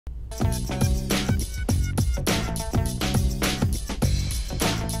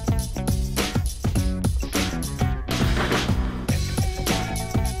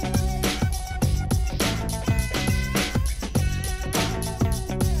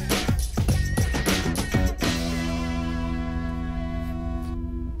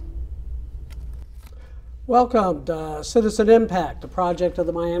Welcome to Citizen Impact, a project of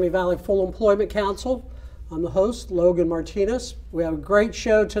the Miami Valley Full Employment Council. I'm the host, Logan Martinez. We have a great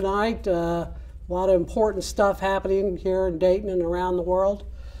show tonight. A lot of important stuff happening here in Dayton and around the world.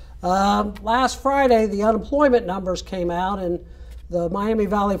 Last Friday, the unemployment numbers came out, and the Miami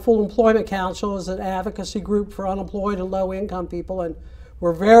Valley Full Employment Council is an advocacy group for unemployed and low-income people, and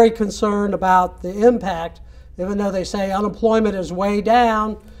we're very concerned about the impact. Even though they say unemployment is way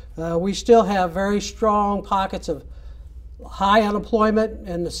down, we still have very strong pockets of high unemployment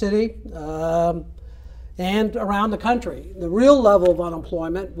in the city and around the country. The real level of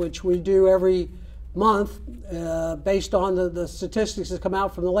unemployment, which we do every month based on the statistics that come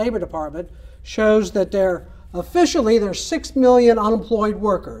out from the Labor Department, shows that officially there's 6 million unemployed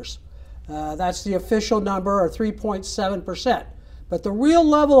workers. That's the official number, or 3.7%. But the real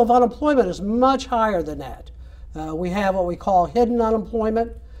level of unemployment is much higher than that. We have what we call hidden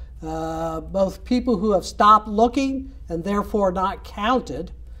unemployment. Both people who have stopped looking and therefore not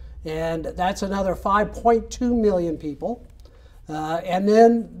counted, and that's another 5.2 million people. And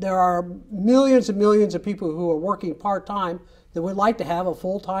then there are millions and millions of people who are working part-time that would like to have a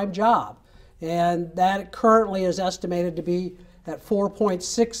full-time job. And that currently is estimated to be at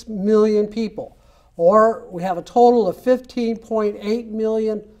 4.6 million people. Or we have a total of 15.8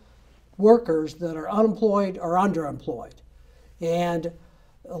 million workers that are unemployed or underemployed. And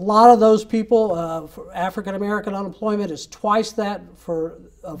a lot of those people, for African American unemployment is twice that for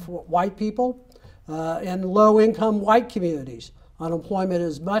white people. In low-income white communities, unemployment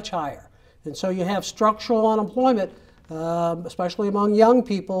is much higher. And so you have structural unemployment, especially among young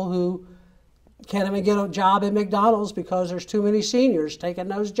people who can't even get a job at McDonald's because there's too many seniors taking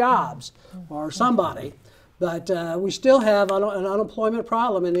those jobs, or somebody. But we still have an unemployment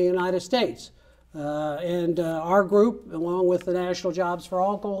problem in the United States. Our group, along with the National Jobs for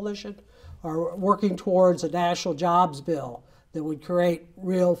All Coalition, are working towards a national jobs bill that would create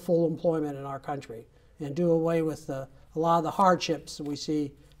real full employment in our country and do away with a lot of the hardships that we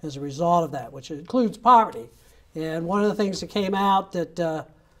see as a result of that, which includes poverty. And one of the things that came out that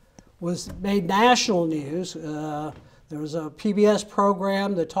made national news, there was a PBS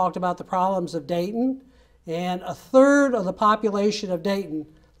program that talked about the problems of Dayton, and a third of the population of Dayton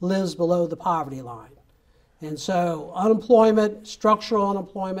lives below the poverty line. And so unemployment, structural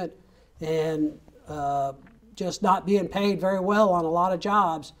unemployment, and just not being paid very well on a lot of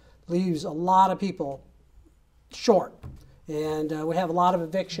jobs leaves a lot of people short. And we have a lot of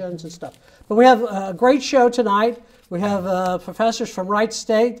evictions and stuff. But we have a great show tonight. We have professors from Wright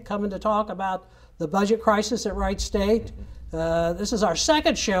State coming to talk about the budget crisis at Wright State. This is our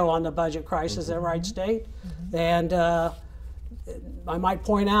second show on the budget crisis at Wright State. And I might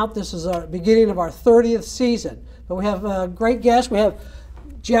point out this is the beginning of our 30th season. But we have great guests. We have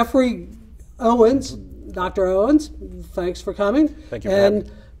Jeffrey Owens, Dr. Owens, thanks for coming. Thank you.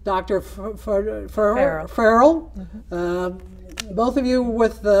 And Dr. Farrell. Both of you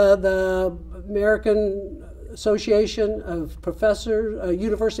with the American Association of Professors,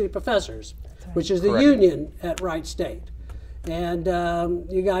 University Professors, which is the union at Wright State. And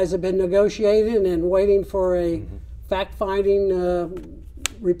you guys have been negotiating and waiting for a fact-finding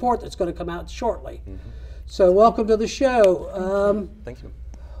report that's going to come out shortly. So welcome to the show. Thank you.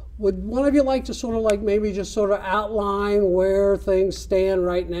 Would one of you like to sort of like maybe just sort of outline where things stand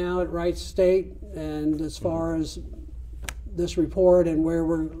right now at Wright State, and as far as this report and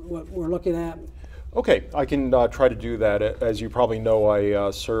what we're looking at? Okay, I can try to do that. As you probably know, I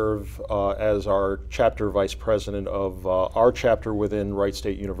serve as our chapter vice president of our chapter within Wright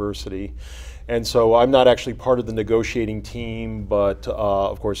State University. And so I'm not actually part of the negotiating team, but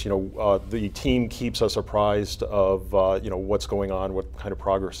of course, the team keeps us apprised of what's going on, what kind of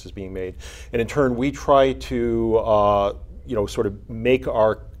progress is being made. And in turn, we try to sort of make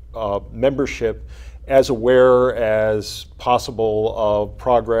our membership as aware as possible of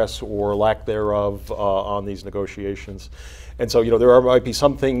progress or lack thereof on these negotiations. And so, might be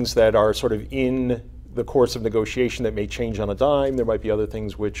some things that are sort of in the course of negotiation that may change on a dime. There might be other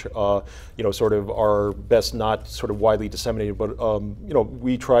things which, sort of are best not sort of widely disseminated, but,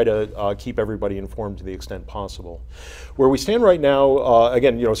 we try to keep everybody informed to the extent possible. Where we stand right now,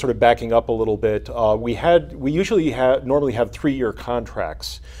 again, sort of backing up a little bit, we normally have 3-year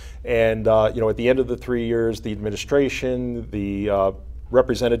contracts. And, at the end of the 3 years, the administration, the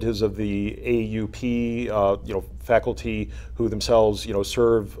representatives of the AUP, faculty who themselves,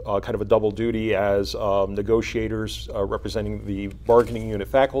 serve kind of a double duty as negotiators representing the bargaining unit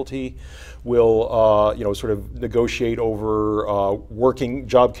faculty, will, sort of negotiate over working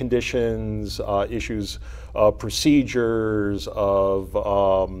job conditions, issues of procedures, of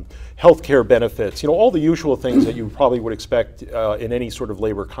healthcare benefits, all the usual things that you probably would expect in any sort of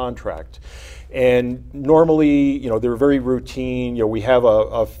labor contract. And normally, they're very routine. We have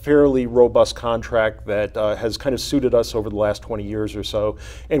a fairly robust contract that has kind of suited us over the last 20 years or so,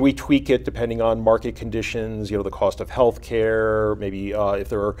 and we tweak it depending on market conditions, the cost of health care, maybe if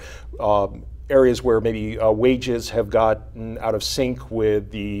there are areas where maybe wages have gotten out of sync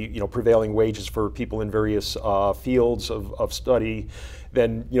with the prevailing wages for people in various fields of study,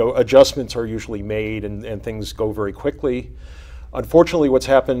 then adjustments are usually made and things go very quickly. Unfortunately, what's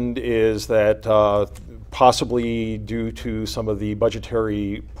happened is that possibly due to some of the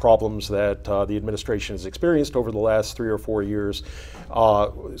budgetary problems that the administration has experienced over the last 3 or 4 years,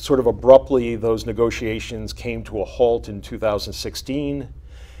 sort of abruptly those negotiations came to a halt in 2016.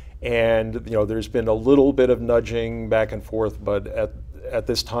 And there's been a little bit of nudging back and forth, but at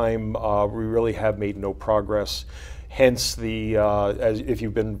this time we really have made no progress. Hence, as if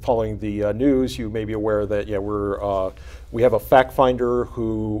you've been following the news, you may be aware that we have a fact finder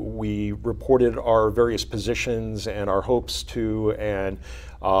who we reported our various positions and our hopes to, and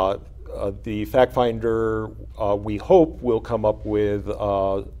the fact finder, we hope, will come up with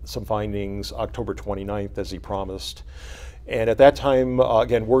some findings October 29th, as he promised. And at that time,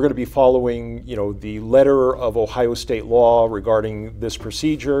 again, we're going to be following, the letter of Ohio state law regarding this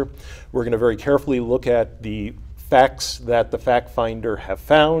procedure. We're going to very carefully look at the facts that the fact finder have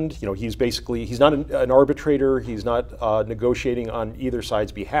found. He's not an arbitrator. He's not negotiating on either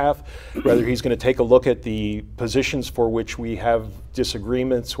side's behalf. Rather, he's going to take a look at the positions for which we have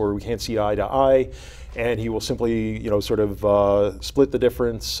disagreements or we can't see eye to eye, and he will simply, sort of split the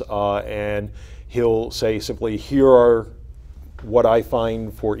difference, and he'll say simply, here are what I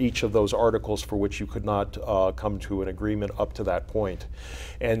find for each of those articles for which you could not come to an agreement up to that point.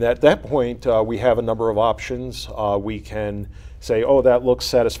 And at that point, we have a number of options. We can say, oh, that looks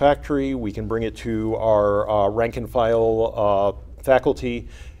satisfactory. We can bring it to our rank and file faculty,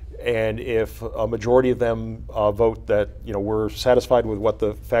 and if a majority of them vote that we're satisfied with what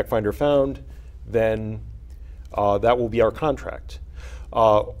the fact finder found, then that will be our contract.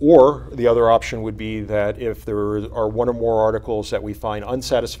 Or the other option would be that if there are one or more articles that we find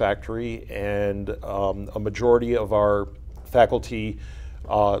unsatisfactory and a majority of our faculty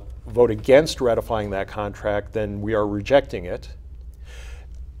vote against ratifying that contract, then we are rejecting it.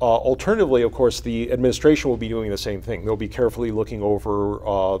 Alternatively, of course, the administration will be doing the same thing. They'll be carefully looking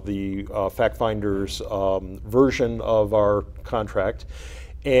over the fact finder's version of our contract.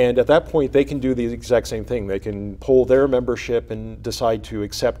 And at that point, they can do the exact same thing. They can poll their membership and decide to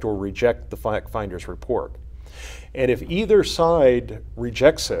accept or reject the fact finder's report. And if either side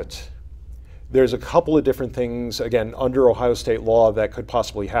rejects it, there's a couple of different things, again, under Ohio state law that could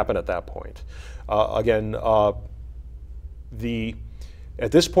possibly happen at that point. At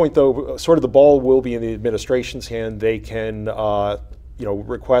this point, though, sort of the ball will be in the administration's hand. They can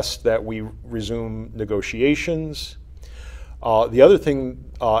request that we resume negotiations. The other thing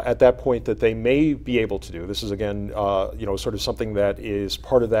at that point that they may be able to do, this is again, sort of something that is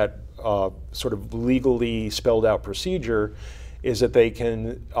part of that sort of legally spelled out procedure, is that they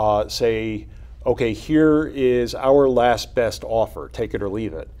can say, okay, here is our last best offer, take it or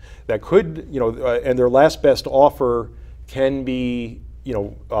leave it. That could, and their last best offer can be,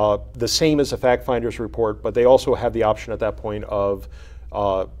 the same as the fact finder's report, but they also have the option at that point of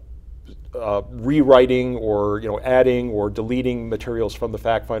rewriting or adding or deleting materials from the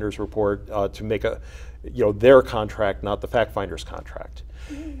fact finder's report to make their contract, not the fact finder's contract.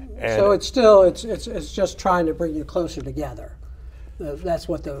 And so it's still it's just trying to bring you closer together. That's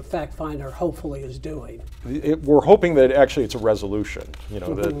what the fact finder hopefully is doing. We're hoping that actually it's a resolution.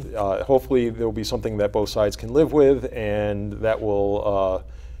 That hopefully there will be something that both sides can live with, and that will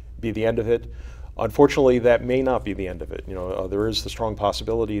be the end of it. Unfortunately, that may not be the end of it. There is the strong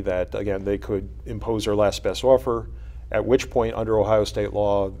possibility that, again, they could impose their last best offer, at which point, under Ohio state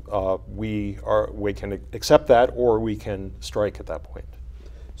law, we can accept that, or we can strike at that point.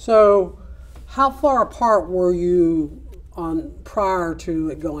 So, how far apart were you prior to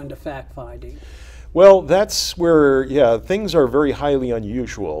it going to fact finding? Well, that's where, things are very highly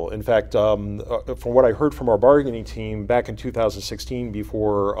unusual. In fact, from what I heard from our bargaining team back in 2016,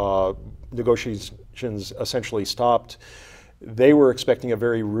 before negotiations essentially stopped, they were expecting a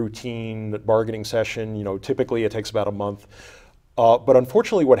very routine bargaining session. Typically it takes about a month. But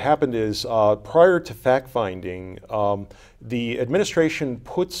unfortunately, what happened is prior to fact-finding, the administration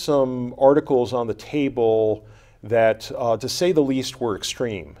put some articles on the table that, to say the least, were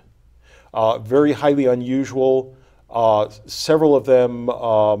extreme, very highly unusual. Several of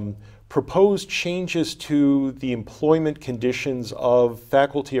them proposed changes to the employment conditions of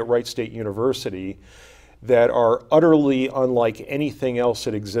faculty at Wright State University that are utterly unlike anything else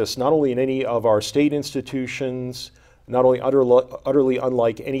that exists, not only in any of our state institutions, not only utterly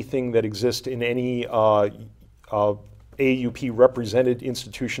unlike anything that exists in any AUP represented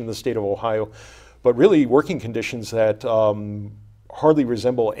institution in the state of Ohio, but really working conditions that hardly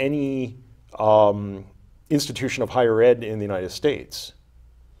resemble any institution of higher ed in the United States.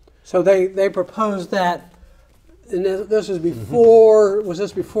 So they proposed that, and this was before, was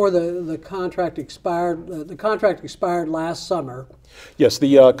this before the contract expired? The contract expired last summer. Yes,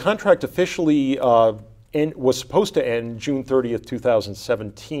 the contract officially was supposed to end June 30th,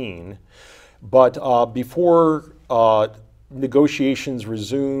 2017, but before negotiations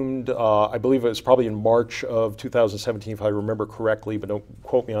resumed, I believe it was probably in March of 2017, if I remember correctly, but don't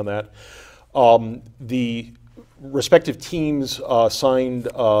quote me on that, the respective teams signed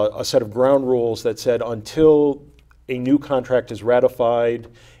a set of ground rules that said until a new contract is ratified,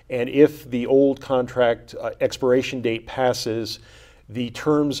 and if the old contract expiration date passes, the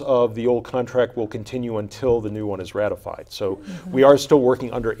terms of the old contract will continue until the new one is ratified. So we are still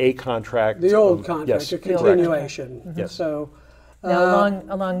working under a contract. The old contract, yes, a continuation. Yes. So, now,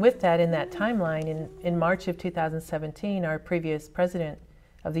 along with that, in that timeline, in March of 2017, our previous president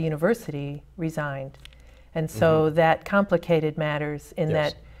of the university resigned. And so that complicated matters in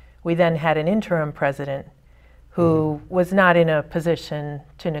that we then had an interim president who was not in a position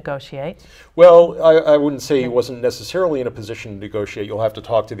to negotiate. Well, I wouldn't say he wasn't necessarily in a position to negotiate. You'll have to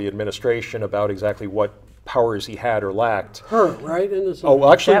talk to the administration about exactly what powers he had or lacked. her, right? In this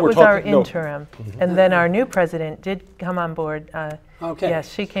Actually, That we're was talking, our interim. And then our new president did come on board. Okay.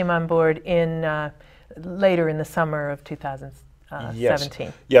 Yes, she came on board in later in the summer of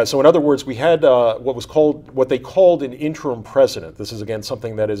 2017. Yeah, so in other words, we had what they called an interim president. This is again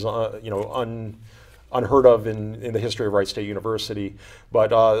something that is unheard of in the history of Wright State University.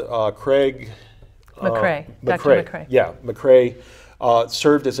 But Craig McCrae, Dr. McCrae. Yeah, McCrae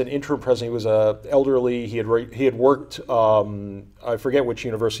served as an interim president. He was elderly. He had worked. I forget which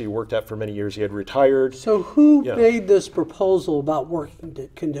university he worked at for many years. He had retired. So who made this proposal about working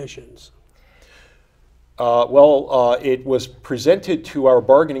conditions? It was presented to our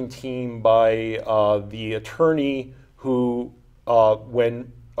bargaining team by the attorney who,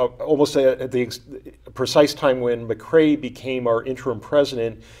 almost at the precise time when McCrae became our interim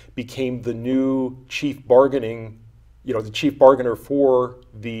president, became the new chief bargaining, the chief bargainer for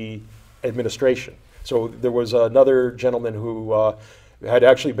the administration. So there was another gentleman who had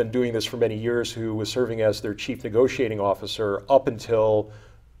actually been doing this for many years, who was serving as their chief negotiating officer up until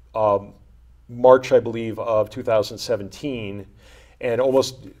March, I believe, of 2017. And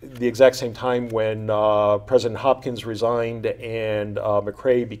almost the exact same time when President Hopkins resigned and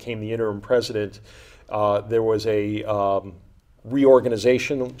McCrae became the interim president, there was a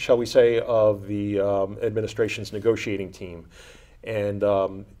reorganization, shall we say, of the administration's negotiating team. And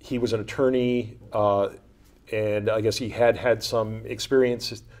he was an attorney, and I guess he had some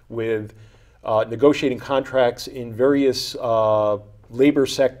experience with negotiating contracts in various labor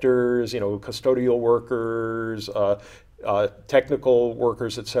sectors, custodial workers, technical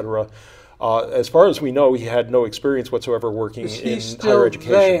workers, etc. As far as we know, he had no experience whatsoever working in higher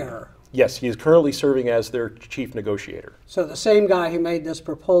education. There? Yes, he is currently serving as their chief negotiator. So the same guy who made this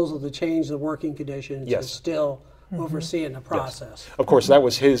proposal to change the working conditions is still overseeing the process. Of course, that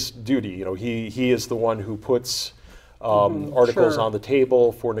was his duty. He is the one who puts articles on the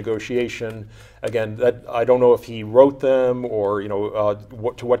table for negotiation. Again, that I don't know if he wrote them or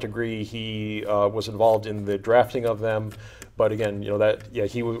to what degree he was involved in the drafting of them. But again,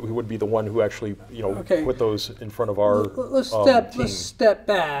 he would be the one who actually put those in front of our Let's step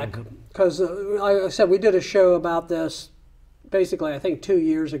back, because like I said, we did a show about this basically I think 2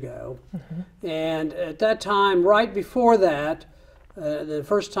 years ago, and at that time, right before that, the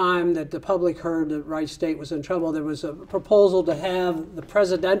first time that the public heard that Wright State was in trouble, there was a proposal to have the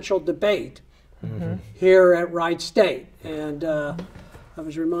presidential debate here at Wright State. And I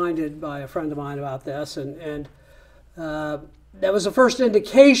was reminded by a friend of mine about this, and that was the first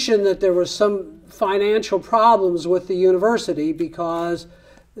indication that there was some financial problems with the university, because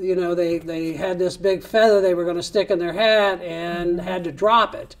they had this big feather they were going to stick in their hat and had to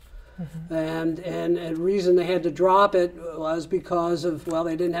drop it. And the reason they had to drop it was because of,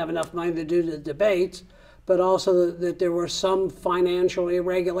 they didn't have enough money to do the debates, but also that there were some financial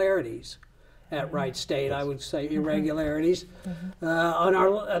irregularities at Wright State. I would say irregularities. On our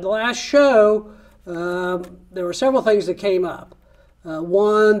last show, there were several things that came up.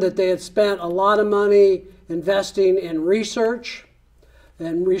 One, that they had spent a lot of money investing in research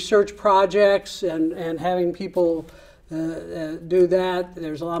and research projects and having people do that.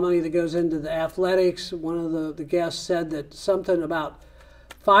 There's a lot of money that goes into the athletics. One of the guests said that something about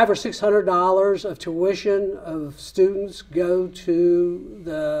 $500 or $600 of tuition of students go to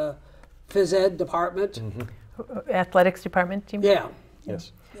the phys ed department. Athletics department, you mean? Yeah.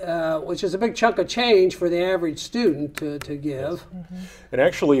 Yes. Which is a big chunk of change for the average student to give. And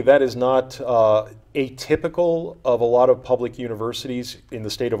actually, that is not atypical of a lot of public universities in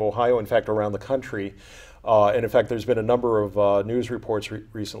the state of Ohio, in fact, around the country. And in fact, there's been a number of news reports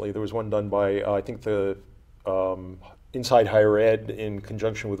recently. There was one done by, I think, the Inside Higher Ed in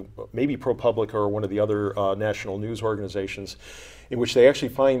conjunction with maybe ProPublica or one of the other national news organizations, in which they actually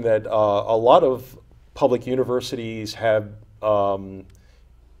find that a lot of public universities have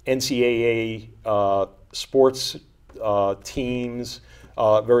NCAA sports teams,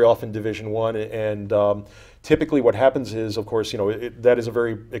 very often Division I, and typically what happens is, of course, that is a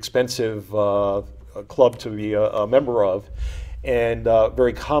very expensive club to be a member of, and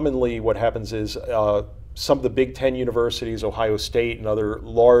very commonly what happens is some of the Big Ten universities, Ohio State and other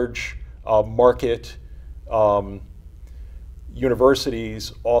large market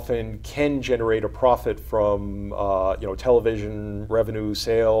universities often can generate a profit from television revenue,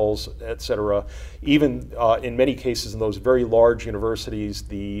 sales, etc. Even in many cases in those very large universities,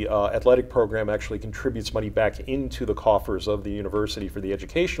 the athletic program actually contributes money back into the coffers of the university for the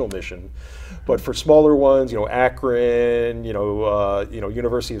educational mission. But for smaller ones, Akron,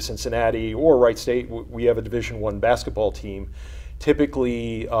 University of Cincinnati or Wright State, we have a Division I basketball team.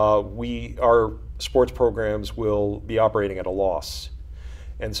 Typically, our sports programs will be operating at a loss.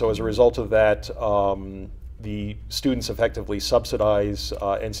 And so as a result of that, the students effectively subsidize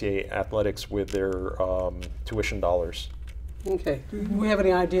NCAA athletics with their tuition dollars. Okay. Do we have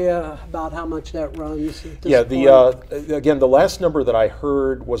any idea about how much that runs at this Yeah, point? again, the last number that I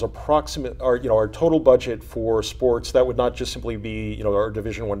heard was approximate, our total budget for sports. That would not just simply be, our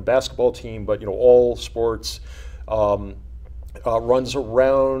Division I basketball team, but, all sports. Runs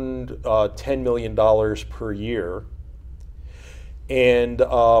around $10 million per year. And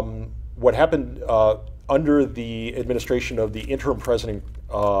what happened under the administration of the interim president,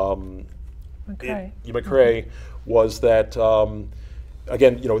 McCray, was that,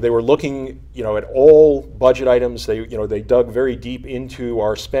 again, they were looking, at all budget items. They dug very deep into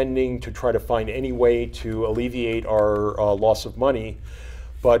our spending to try to find any way to alleviate our loss of money.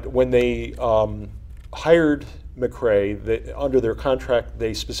 But when they hired McCray, under their contract,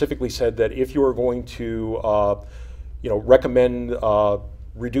 they specifically said that if you are going to, recommend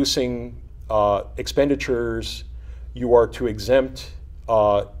reducing expenditures, you are to exempt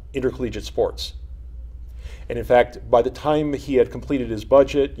intercollegiate sports. And in fact, by the time he had completed his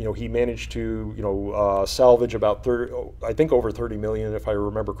budget, he managed to, salvage about over 30 million, if I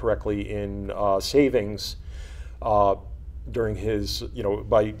remember correctly, in savings during his,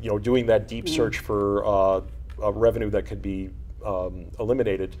 by doing that deep search for revenue that could be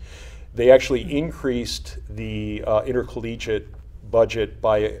eliminated. They actually increased the intercollegiate budget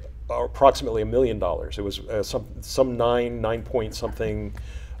by approximately $1 million. It was some nine point something.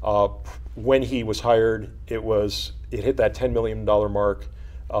 When he was hired, it hit that $10 million mark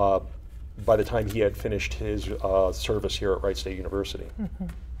by the time he had finished his service here at Wright State University.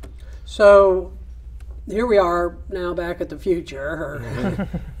 So here we are now back at the future,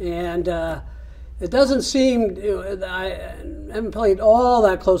 and it doesn't seem, I haven't paid all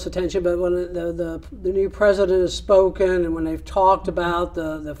that close attention, but when the new president has spoken and when they've talked about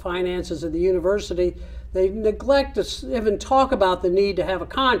the finances of the university, they neglect to even talk about the need to have a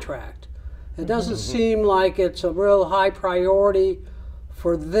contract. It doesn't seem like it's a real high priority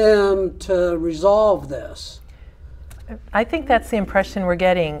for them to resolve this. I think that's the impression we're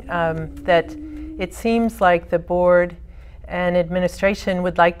getting, that it seems like the board and administration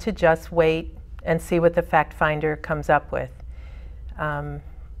would like to just wait and see what the fact finder comes up with.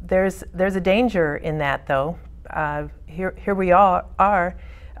 There's a danger in that, though. Here we are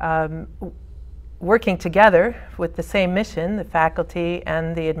working together with the same mission, the faculty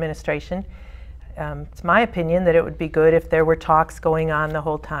and the administration. It's my opinion that it would be good if there were talks going on the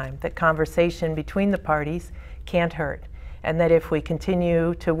whole time, that conversation between the parties can't hurt, and that if we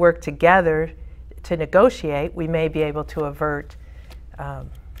continue to work together to negotiate, we may be able to avert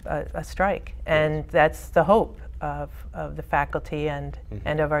a strike, and that's the hope. of the faculty and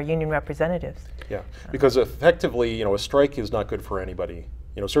of our union representatives. Yeah, because effectively, a strike is not good for anybody.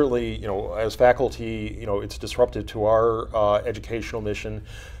 Certainly, as faculty, it's disruptive to our educational mission.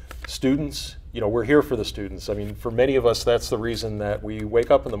 Students, we're here for the students. I mean, for many of us, that's the reason that we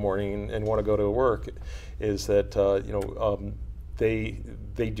wake up in the morning and want to go to work, is that,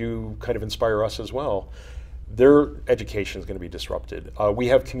 they do kind of inspire us as well. Their education is going to be disrupted. We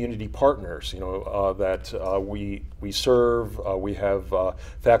have community partners, that we serve. We have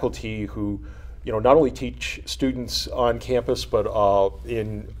faculty who, not only teach students on campus, but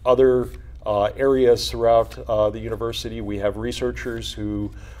in other areas throughout the university. We have researchers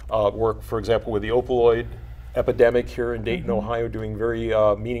who work, for example, with the opioid epidemic here in Dayton, Ohio, doing very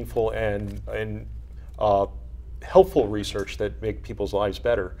meaningful and helpful research that make people's lives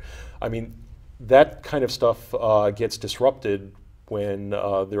better. I mean, that kind of stuff gets disrupted when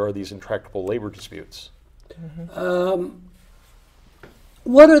there are these intractable labor disputes.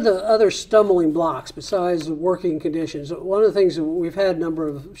 What are the other stumbling blocks besides the working conditions? One of the things, we've had a number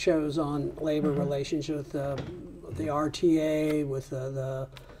of shows on labor relations with the RTA, with the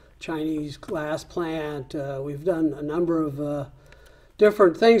Chinese glass plant. We've done a number of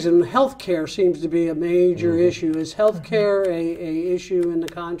different things, and healthcare seems to be a major issue. Is healthcare a issue in the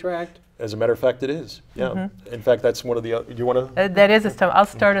contract? As a matter of fact, it is. Yeah. In fact, that's one of the. Do you want to? That is a stumble. I'll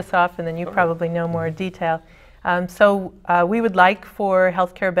start us off, and then you probably know more detail. So we would like for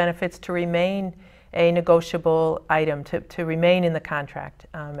healthcare benefits to remain a negotiable item, to remain in the contract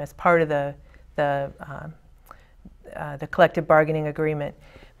as part of the collective bargaining agreement.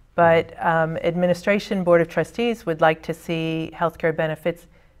 But Administration Board of Trustees would like to see healthcare benefits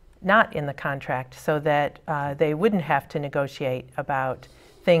not in the contract, so that they wouldn't have to negotiate about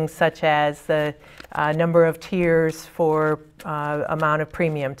things such as the number of tiers for amount of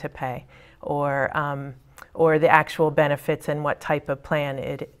premium to pay, or the actual benefits and what type of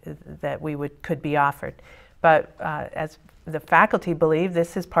plan that we could be offered. But as the faculty believe,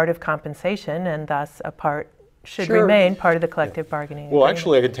 this is part of compensation, and thus should remain part of the collective bargaining agreement. Well,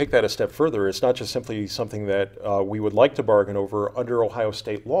 actually, I can take that a step further. It's not just simply something that we would like to bargain over. Under Ohio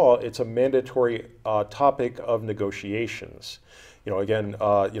state law, it's a mandatory topic of negotiations. Again,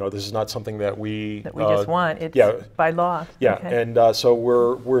 this is not something that we just want. It's by law. Yeah, okay. And so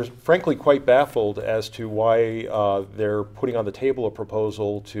we're frankly quite baffled as to why they're putting on the table a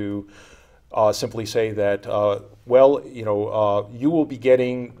proposal to simply say that, you will be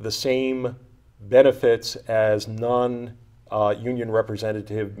getting the same benefits as non-union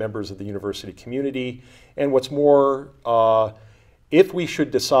representative members of the university community, and what's more, if we should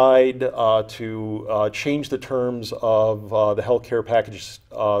decide to change the terms of the health care package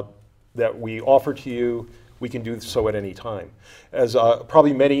that we offer to you, we can do so at any time. As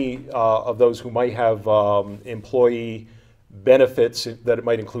probably many of those who might have employee benefits that it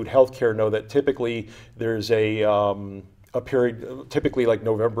might include health care know that typically there's a period, typically like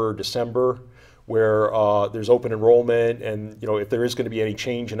November or December, where there's open enrollment, and if there is going to be any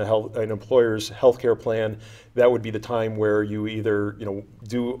change in an employer's healthcare plan, that would be the time where you either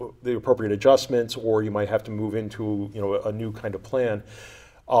do the appropriate adjustments, or you might have to move into a new kind of plan.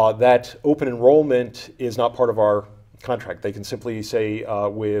 That open enrollment is not part of our contract. They can simply say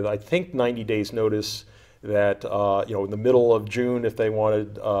with, I think, 90 days notice that in the middle of June, if they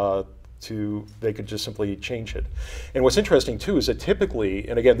wanted they could just simply change it. And what's interesting too is that typically,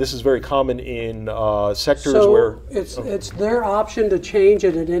 and again, this is very common in sectors where it's their option to change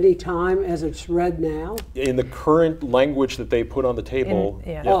it at any time as it's read now. In the current language that they put on the table.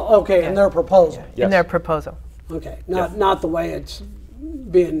 Oh, okay, in their proposal. Yes. In their proposal. Okay, not the way it's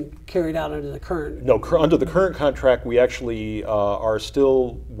being carried out under the current. No, under the current contract, we actually are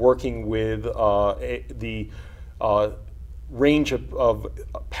still working with the range of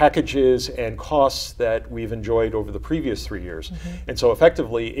packages and costs that we've enjoyed over the previous 3 years. And so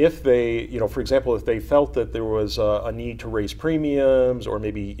effectively, if they, for example, if they felt that there was a need to raise premiums or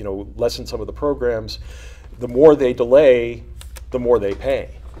maybe, lessen some of the programs, the more they delay, the more they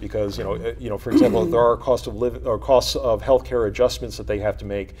pay. Because, for example, if there are costs of healthcare adjustments that they have to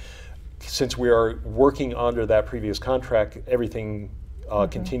make, since we are working under that previous contract, everything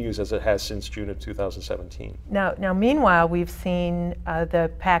continues as it has since June of 2017. Now, meanwhile, we've seen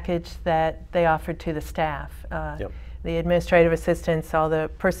the package that they offered to the staff, the administrative assistants, all the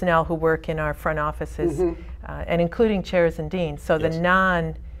personnel who work in our front offices, and including chairs and deans. So the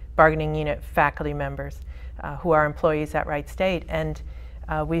non-bargaining unit faculty members who are employees at Wright State, and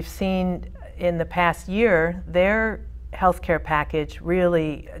we've seen in the past year their Mm-hmm. package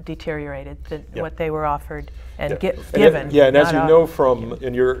really deteriorated, what they were offered and given. And as you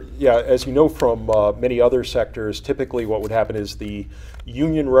know from many other sectors, typically what would happen is the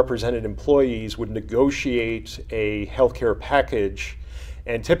union represented employees would negotiate a healthcare package,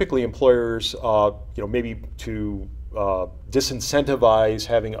 and typically employers, maybe to disincentivize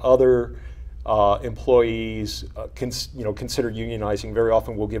having other employees consider unionizing, very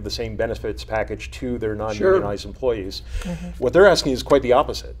often will give the same benefits package to their non-unionized employees. Mm-hmm. What they're asking is quite the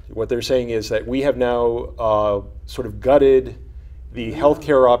opposite. What they're saying is that we have now sort of gutted the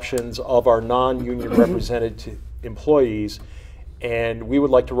healthcare options of our non-union represented employees, and we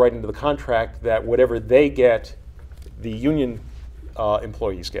would like to write into the contract that whatever they get, the union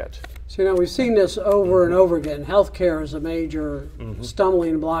employees get. So, we've seen this over and over again. Healthcare is a major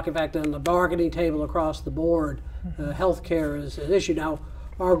stumbling block. In fact, on the bargaining table across the board, healthcare is an issue. Now,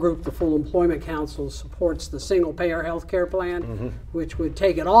 our group, the Full Employment Council, supports the single-payer healthcare plan, which would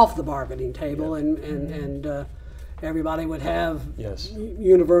take it off the bargaining table, and everybody would have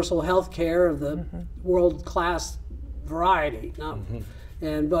universal healthcare of the world-class variety.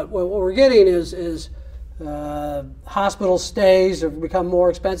 But what we're getting is hospital stays have become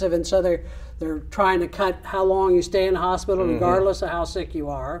more expensive, and so they're trying to cut how long you stay in the hospital, regardless of how sick you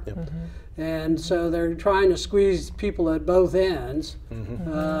are. And so they're trying to squeeze people at both ends.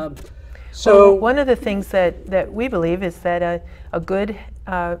 So one of the things that we believe is that a good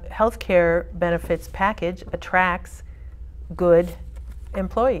health care benefits package attracts good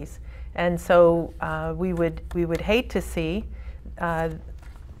employees, and so we would hate to see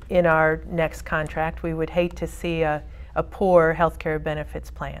in our next contract, we would hate to see a poor healthcare benefits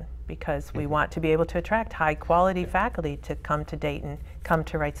plan, because we want to be able to attract high quality faculty to come to Dayton, come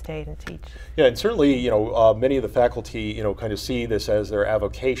to Wright State and teach. Yeah, and certainly, many of the faculty, kind of see this as their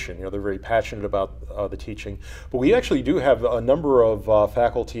avocation. They're very passionate about the teaching. But we actually do have a number of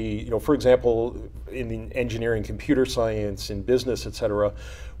faculty, for example, in the engineering, computer science, in business, et cetera,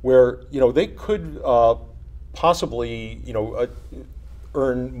 where, they could possibly,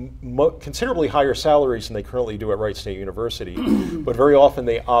 earn considerably higher salaries than they currently do at Wright State University, but very often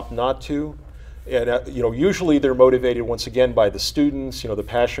they opt not to. And usually they're motivated once again by the students, the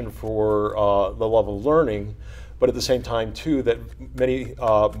passion for the love of learning, but at the same time too that many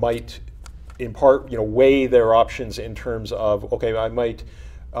might in part weigh their options in terms of, okay, I might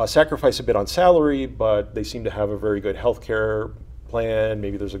sacrifice a bit on salary, but they seem to have a very good healthcare plan,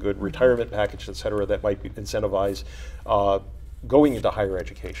 maybe there's a good retirement package, et cetera, that might incentivize going into higher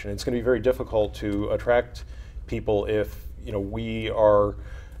education. It's going to be very difficult to attract people if we are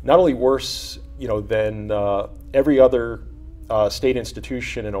not only worse than every other state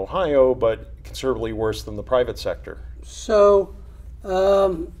institution in Ohio, but considerably worse than the private sector. So,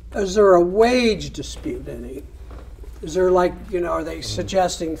 is there a wage dispute any? Is there are they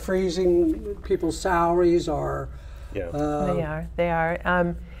suggesting freezing people's salaries or? Yeah, they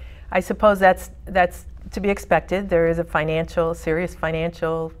are. I suppose that's to be expected. There is a serious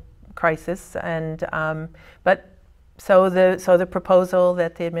financial crisis, and but so the proposal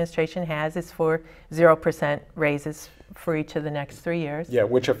that the administration has is for 0% raises for each of the next 3 years. Yeah,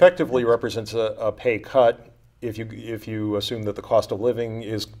 which effectively represents a pay cut if you assume that the cost of living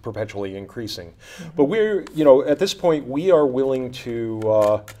is perpetually increasing. But we're at this point we are willing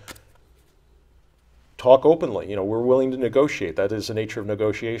to talk openly. We're willing to negotiate. That is the nature of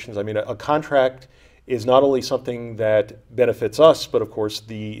negotiations. I mean, a contract is not only something that benefits us, but of course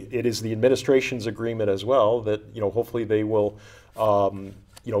it is the administration's agreement as well that hopefully they will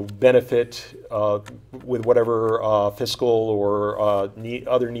benefit with whatever fiscal or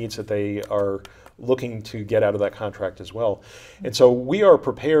other needs that they are looking to get out of that contract as well. And so we are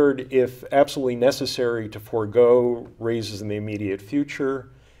prepared, if absolutely necessary, to forego raises in the immediate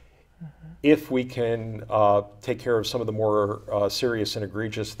future if we can take care of some of the more serious and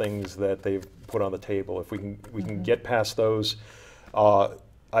egregious things that they've put on the table. If we can get past those,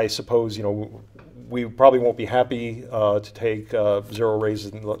 I suppose we probably won't be happy to take 0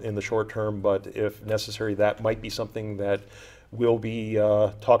 raises in the short term, but if necessary, that might be something that will be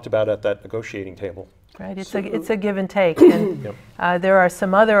talked about at that negotiating table. Right, it's a give and take, and there are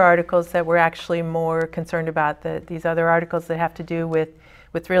some other articles that we're actually more concerned about. These other articles that have to do with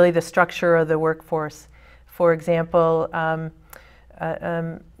really the structure of the workforce. For example,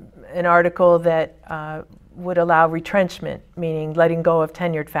 an article that would allow retrenchment, meaning letting go of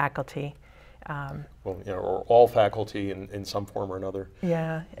tenured faculty. Or all faculty in some form or another.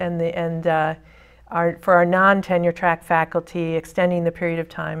 Yeah, for our non-tenure track faculty, extending the period of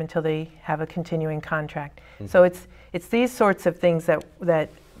time until they have a continuing contract. So it's these sorts of things that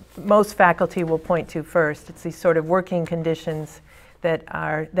most faculty will point to first. It's these sort of working conditions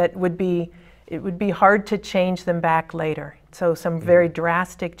that would be, it would be hard to change them back later. So some very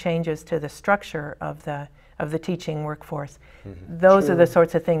drastic changes to the structure of the teaching workforce. Those are the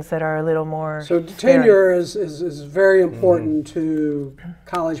sorts of things that are a little more. So tenure is very important to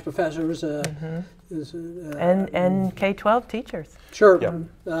college professors. And K-12 teachers. Sure. Yeah.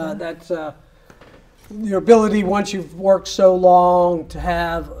 That's your ability, once you've worked so long, to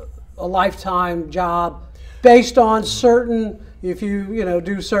have a lifetime job based on certain, if you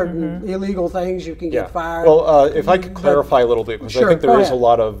do certain illegal things, you can get fired. Well, if I could clarify a little bit, because Sure, I think there is ahead. a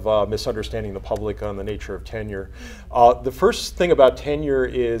lot of misunderstanding in the public on the nature of tenure. The first thing about tenure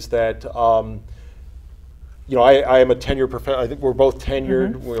is that I am a tenured professor. I think we're both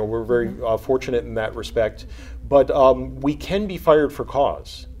tenured. We're very fortunate in that respect. But we can be fired for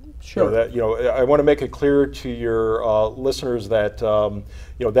cause. Sure. I want to make it clear to your listeners that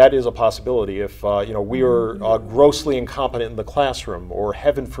that is a possibility. If we are grossly incompetent in the classroom, or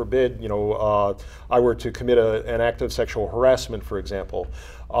heaven forbid, I were to commit an act of sexual harassment, for example,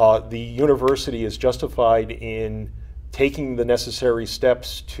 the university is justified in taking the necessary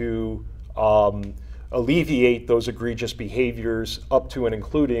steps to alleviate those egregious behaviors, up to and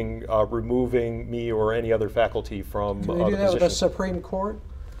including removing me or any other faculty from Can the they do that with position. the Supreme Court?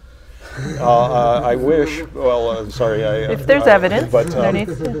 I wish. Well, sorry. If there's evidence, there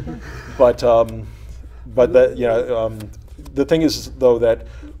needs to. The thing is, though, that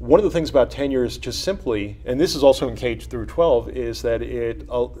one of the things about tenure is just simply, and this is also in K through 12, is that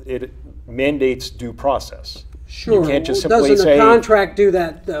it mandates due process. Sure. You can't just Well, simply doesn't say. the contract do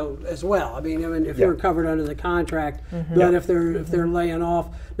that though as well? I mean, if you're covered under the contract, but if they're laying off,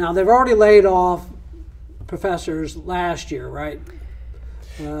 now they've already laid off professors last year, right?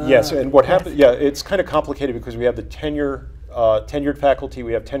 Yes, and what happened? Yeah, it's kind of complicated because we have the tenured faculty,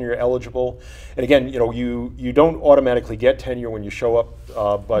 we have tenure eligible, and again, you don't automatically get tenure when you show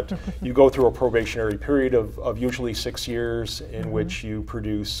up, but you go through a probationary period of usually 6 years in which you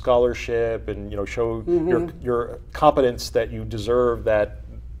produce scholarship and show your competence that you deserve that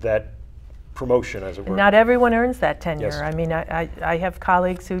promotion, as it were. Not everyone earns that tenure. Yes. I mean, I have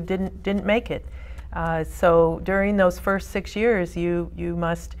colleagues who didn't make it. So during those first 6 years, you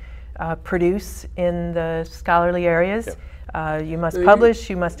must produce in the scholarly areas. Yep. You must publish.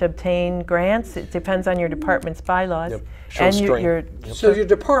 You must obtain grants. It depends on your department's bylaws. Yep. Show And strength. So your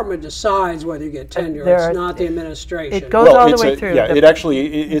department decides whether you get tenure. It's not the administration. It goes all the way through. Yeah,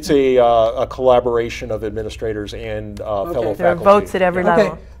 it's a collaboration of administrators and fellow There are faculty. votes at every level.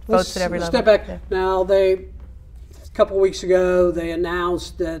 Okay, Votes at every level. step back. Yeah. Now, a couple weeks ago, they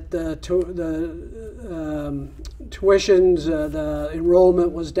announced that the tuitions, the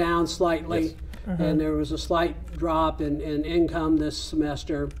enrollment was down slightly, Yes. and there was a slight drop in income this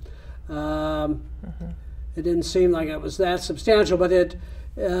semester. It didn't seem like it was that substantial, but it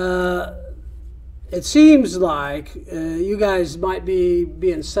seems like you guys might be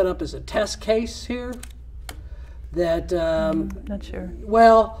being set up as a test case here. That Not sure.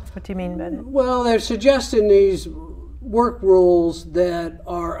 well, What do you mean by that? well, they're suggesting these work rules that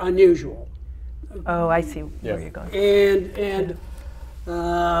are unusual, Oh, I see Yeah. where you're going. and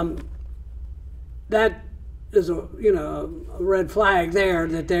that is a red flag there,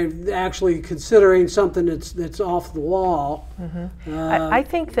 that they're actually considering something that's off the wall. I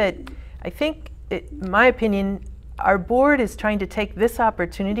think, in my opinion, our board is trying to take this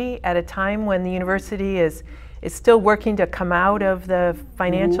opportunity at a time when the university is still working to come out of the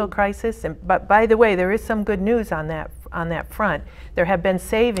financial crisis. But by the way, there is some good news on that front. There have been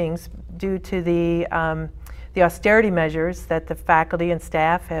savings due to the austerity measures that the faculty and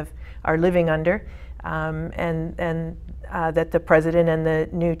staff are living under, and that the president and the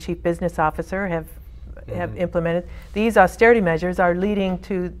new chief business officer have implemented. These austerity measures are leading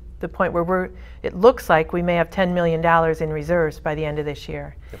to the point where it looks like we may have $10 million in reserves by the end of this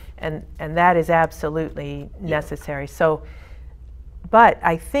year. Yep. And that is absolutely necessary. So, but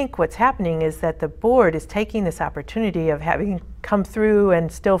I think what's happening is that the board is taking this opportunity of having come through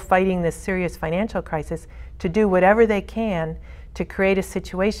and still fighting this serious financial crisis to do whatever they can to create a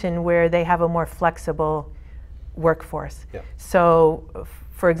situation where they have a more flexible workforce. Yep. So,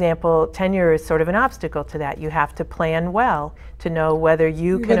 for example, tenure is sort of an obstacle to that. You have to plan well to know whether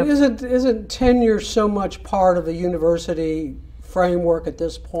you can. But isn't tenure so much part of the university framework at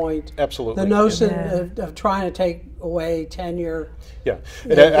this point? Absolutely. The notion of trying to take away tenure. Yeah,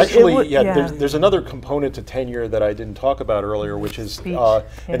 and actually, yeah. There's another component to tenure that I didn't talk about earlier, which is,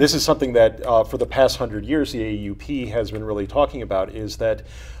 and this is something that for the past 100 years the AUP has been really talking about, is that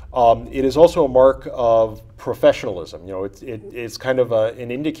It is also a mark of professionalism. You know, it's kind of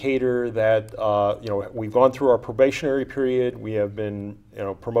an indicator that you know, we've gone through our probationary period. We have been, you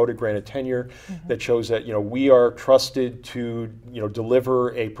know, promoted, granted tenure, that shows that, you know, we are trusted to, you know,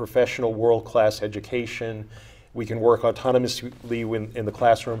 deliver a professional, world-class education. We can work autonomously in the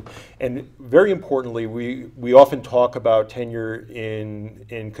classroom, and very importantly, we often talk about tenure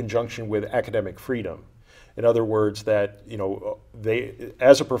in conjunction with academic freedom. In other words, that, you know, they,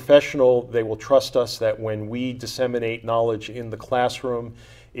 as a professional, they will trust us that when we disseminate knowledge in the classroom,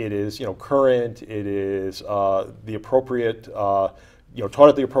 it is, you know, current, it is the appropriate, you know, taught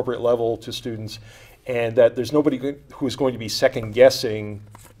at the appropriate level to students, and that there's nobody who is going to be second guessing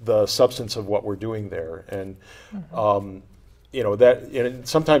the substance of what we're doing there. And you know, that, and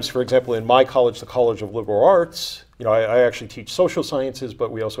sometimes, for example, in my college, the College of Liberal Arts, you know, I actually teach social sciences,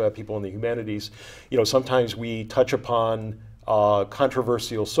 but we also have people in the humanities. You know, sometimes we touch upon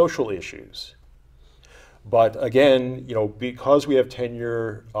controversial social issues. But again, you know, because we have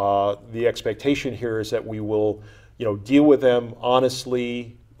tenure, the expectation here is that we will, you know, deal with them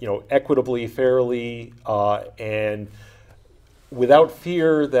honestly, you know, equitably, fairly, and without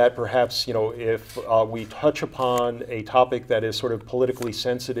fear that perhaps, you know, if we touch upon a topic that is sort of politically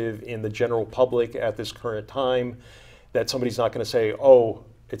sensitive in the general public at this current time, that somebody's not going to say, oh,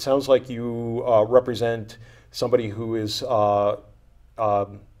 it sounds like you represent somebody who is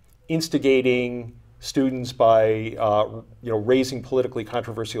instigating students by, you know, raising politically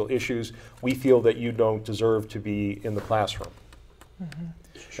controversial issues. We feel that you don't deserve to be in the classroom.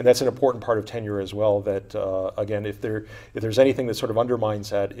 And that's an important part of tenure as well, that again, if there's anything that sort of undermines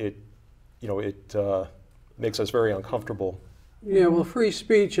that, it, you know, it makes us very uncomfortable. Yeah, well, free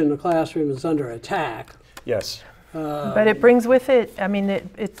speech in the classroom is under attack. Yes. But it brings with it, I mean,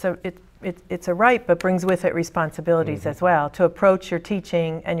 it's a right, but brings with it responsibilities as well, to approach your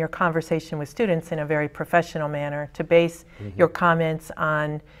teaching and your conversation with students in a very professional manner, to base your comments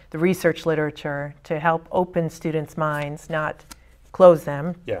on the research literature, to help open students' minds, not close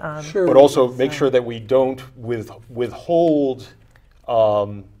them. Yeah, Sure. but also make sure that we don't withhold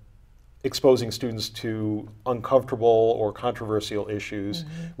exposing students to uncomfortable or controversial issues,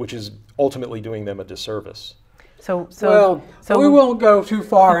 which is ultimately doing them a disservice. So we won't go too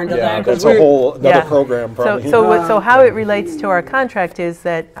far into Yeah, that. that's a whole another program probably. So how it relates to our contract is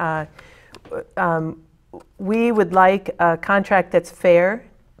that we would like a contract that's fair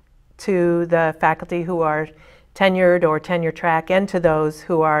to the faculty who are tenured or tenure track, and to those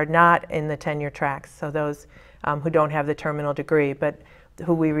who are not in the tenure tracks, so those who don't have the terminal degree, but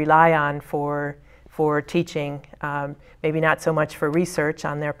who we rely on for teaching, maybe not so much for research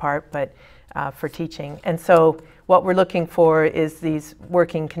on their part, but for teaching. And so what we're looking for is these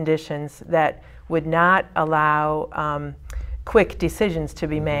working conditions that would not allow quick decisions to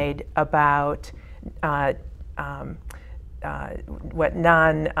be made about what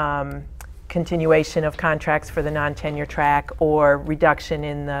continuation of contracts for the non-tenure track or reduction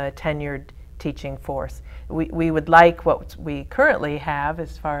in the tenured teaching force. We would like what we currently have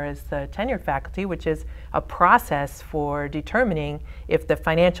as far as the tenured faculty, which is a process for determining if the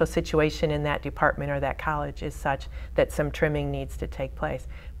financial situation in that department or that college is such that some trimming needs to take place.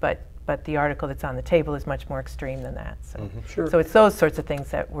 But the article that's on the table is much more extreme than that. So, Sure. So it's those sorts of things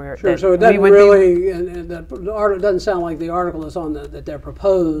that we're. Sure. That So it doesn't we would really, and the article doesn't sound like the article is on that they're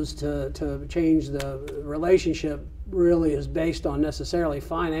proposed to change the relationship really is based on necessarily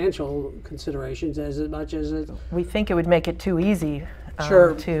financial considerations as much as it. We think it would make it too easy.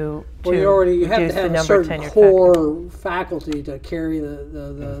 Sure. To well, you have reduce to have the a number of certain tenured core faculty to carry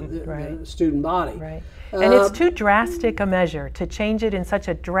the student body. Right. And it's too drastic a measure to change it in such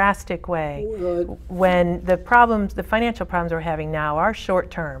a drastic way when the problems, the financial problems we're having now are short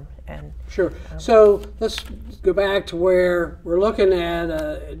term. And sure. So let's go back to where we're looking at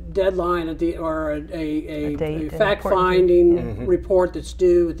a deadline at the or a fact-finding report that's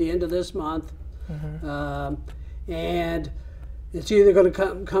due at the end of this month, and it's either going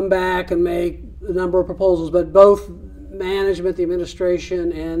to come back and make a number of proposals, but both management, the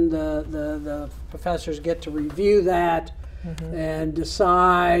administration, and the professors get to review that and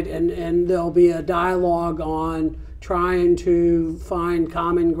decide, and there'll be a dialogue on trying to find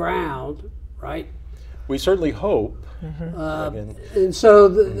common ground, right? We certainly hope. And so,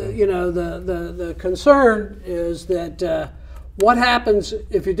 the concern is that what happens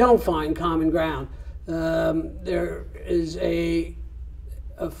if you don't find common ground? There is a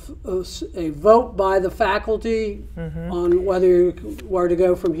vote by the faculty on where to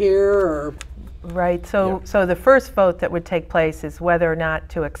go from here, or right. So the first vote that would take place is whether or not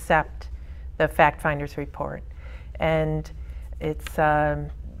to accept the fact finder's report, and it's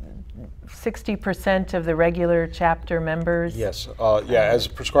 60% of the regular chapter members? Yes, yeah, as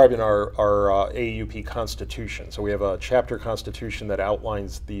prescribed in our AUP constitution. So we have a chapter constitution that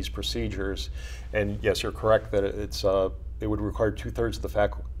outlines these procedures, and yes, you're correct that it would require 2/3 of the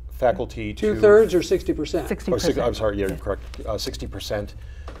faculty to 2/3 or 60%? 60%. I'm sorry, yeah, you're correct. 60%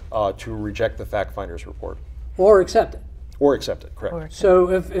 to reject the fact finder's report Or accept it. or accept it. Correct. Or- So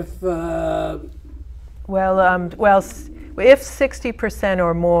if If 60%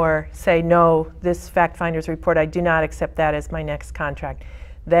 or more say no, this fact finder's report, I do not accept that as my next contract,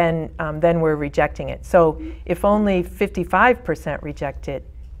 then we're rejecting it. So if only 55% reject it,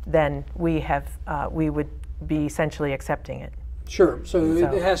 then we would be essentially accepting it. sure, so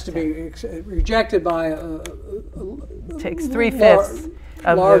it has to be rejected by a Takes 3/5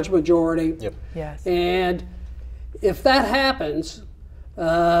 of large the, majority. Yep. yes. And if that happens,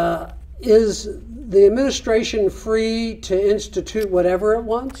 is the administration free to institute whatever it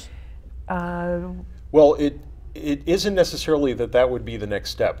wants? Well, it isn't necessarily that would be the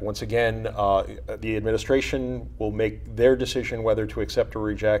next step. Once again, the administration will make their decision whether to accept or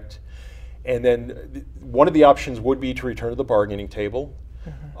reject. And then one of the options would be to return to the bargaining table.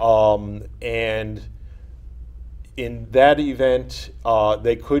 And in that event,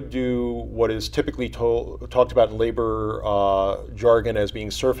 they could do what is typically talked about in labor jargon as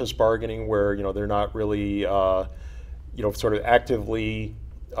being surface bargaining, where they're not really sort of actively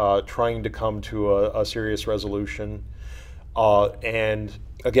trying to come to a serious resolution. And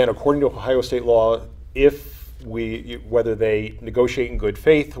again, according to Ohio state law, whether they negotiate in good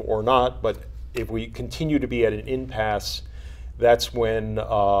faith or not, but if we continue to be at an impasse, that's when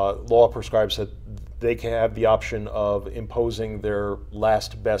law prescribes that they can have the option of imposing their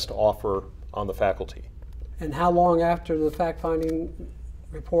last best offer on the faculty. And how long after the fact-finding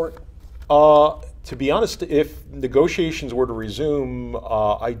report? To be honest, if negotiations were to resume,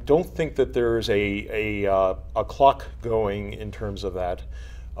 I don't think that there's a clock going in terms of that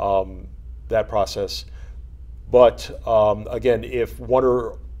process. But again, if one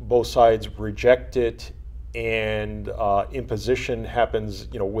or both sides reject it and imposition happens,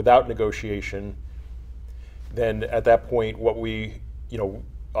 without negotiation, then at that point, what we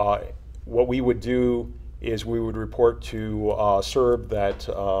would do is we would report to SERB that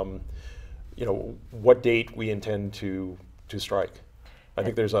what date we intend to strike. I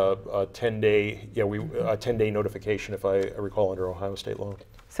think there's a 10-day notification, if I recall, under Ohio state law.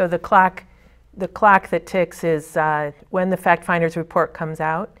 So the clock that ticks is when the fact finder's report comes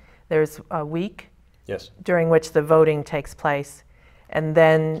out. There's a week. Yes. During which the voting takes place, and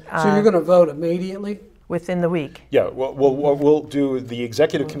then So you're going to vote immediately? within the week. Yeah, well, what we'll do, the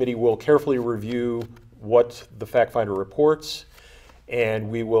executive committee will carefully review what the fact finder reports, and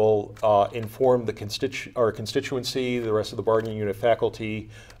we will inform the constituency, the rest of the bargaining unit faculty,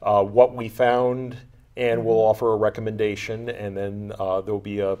 what we found, and we'll offer a recommendation, and then there'll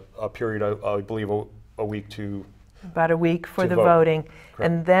be a period, I believe, a week to About a week for the vote. voting.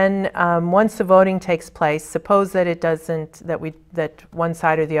 Correct. And then once the voting takes place, suppose that it doesn't, that one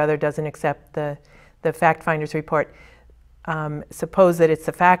side or the other doesn't accept the fact finder's report. Suppose that it's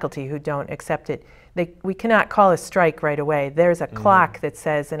the faculty who don't accept it. We cannot call a strike right away. There's a clock that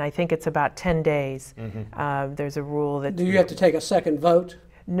says, and I think it's about 10 days. There's a rule that... Do you have to take a second vote?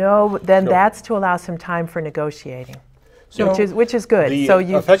 No, then No. that's to allow some time for negotiating, So- which is good.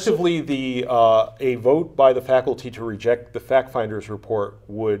 Effectively, a vote by the faculty to reject the fact finder's report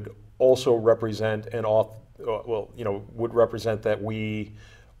would also represent would represent that we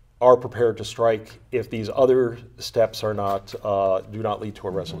are prepared to strike if these other steps are not do not lead to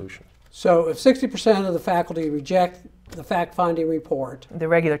a resolution. So if 60% of the faculty reject the fact-finding report, the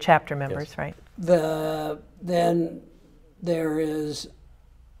regular chapter members, Yes. right? then there is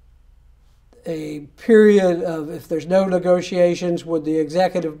a period of, if there's no negotiations, would the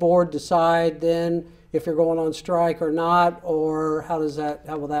executive board decide then if you're going on strike or not, or how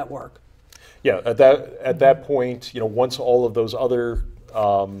will that work? Yeah, at that point, once all of those other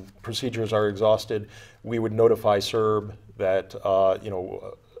procedures are exhausted, we would notify SERB that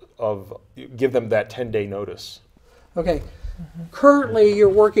give them that 10-day notice. Okay. Currently, you're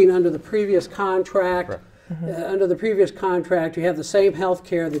working under the previous contract. Correct. Under the previous contract, you have the same health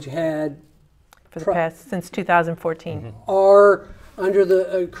care that you had. For the past, since 2014. Are under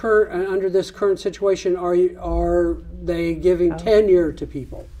the under this current situation, are they giving tenure to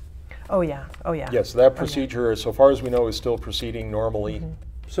people? Oh yeah, oh yeah. Yes, that procedure, so far as we know, is still proceeding normally.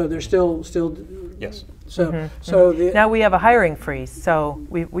 So they're still Yes. so the Now we have a hiring freeze, so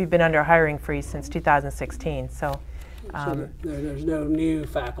we've been under a hiring freeze since 2016. So So there's no new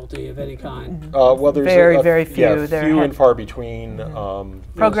faculty of any kind. Well, there's very few. Yeah, There few have- and far between.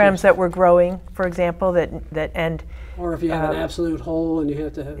 Programs that were growing, for example, that and Or if you have an absolute hole and you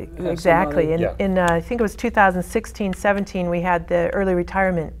have to have exactly. somebody- In I think it was 2016-17, we had the early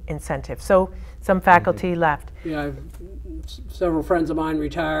retirement incentive. So some faculty left. Yeah, several friends of mine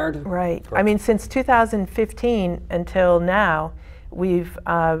retired. Right. I mean, since 2015 until now, we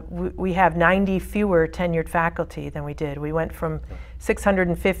have 90 fewer tenured faculty than we did. We went from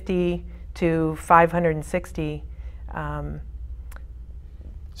 650 to 560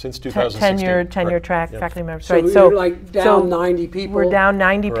 Since 2016. tenured track Yep. faculty members. So right. you're like down 90 people? We're down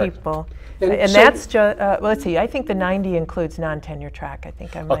 90 Correct. people. And And so- that's just, well, let's see, I think the 90 includes non-tenure track. I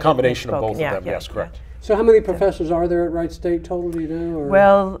think I might A have combination of misspoken. both Yeah, of them, yeah, yes, correct. So how many professors are there at Wright State total, do you know? Or?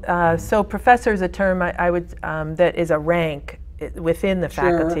 Well, so professor is a term I would, that is a rank within the Sure.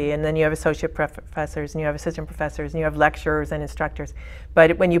 faculty, and then you have associate professors, and you have assistant professors, and you have lecturers and instructors.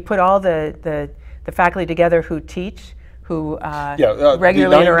 But when you put all the faculty together who teach, who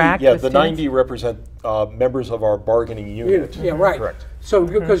regularly interact Yeah, with the students. 90 represent members of our bargaining unit. Yeah, right. Correct. So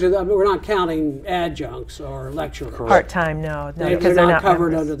because we're not counting adjuncts or lecturers. Part-time, no, They're because they're not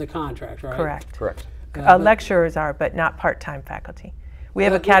covered members. under the contract, right? Correct. Correct. Lecturers are, but not part-time faculty. We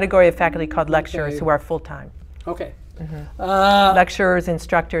have a category of faculty called lecturers Okay. who are full-time. Okay. Lecturers,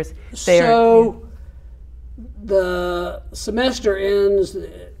 instructors, they're, So the semester ends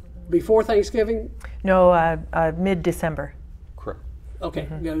before Thanksgiving? no, mid-December. Correct. Okay,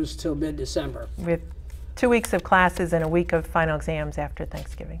 goes till mid-December. With 2 weeks of classes and a week of final exams after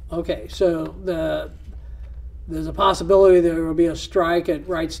Thanksgiving. Okay, so there's a possibility there will be a strike at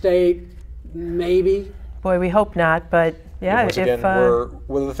Wright State, maybe. Boy, we hope not, but yeah, Once if again,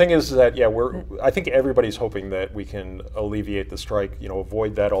 well, the thing is that, yeah, I think everybody's hoping that we can alleviate the strike,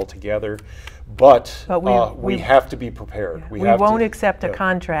 avoid that altogether. But we have to be prepared. we have won't to, accept a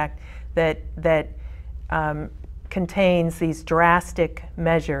contract that contains these drastic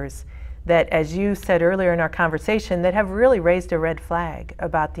measures that, as you said earlier in our conversation, that have really raised a red flag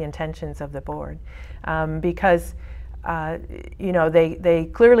about the intentions of the board, because they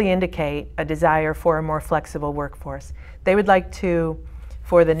clearly indicate a desire for a more flexible workforce. They would like to,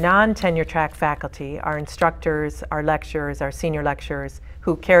 for the non-tenure track faculty, our instructors, our lecturers, our senior lecturers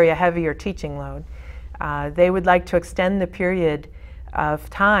who carry a heavier teaching load, they would like to extend the period of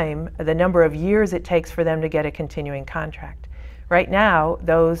time, the number of years it takes for them to get a continuing contract. Right now,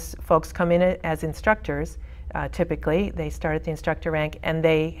 those folks come in as instructors. Typically, they start at the instructor rank and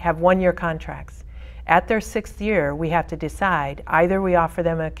they have 1-year contracts. At their 6th year, we have to decide either we offer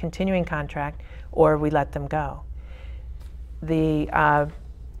them a continuing contract or we let them go. The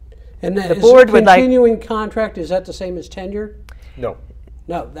board would like continuing contract, is that the same as tenure? No.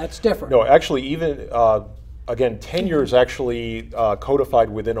 No, that's different. No, actually, even, again, tenure is actually codified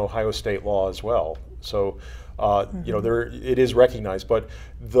within Ohio state law as well. So, it is recognized. But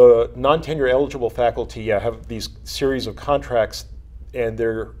the non-tenure eligible faculty have these series of contracts, and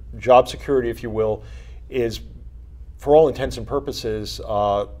their job security, if you will, is, for all intents and purposes,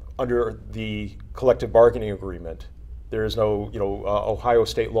 under the collective bargaining agreement. There is no, Ohio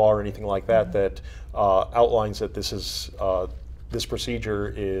state law or anything like that that outlines that this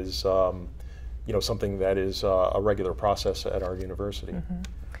procedure is, something that is a regular process at our university.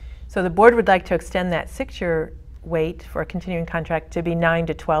 So the board would like to extend that 6-year wait for a continuing contract to be 9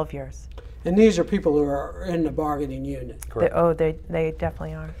 to 12 years. And these are people who are in the bargaining unit. Correct. They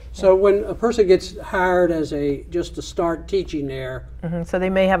definitely are. So when a person gets hired as just to start teaching there, So they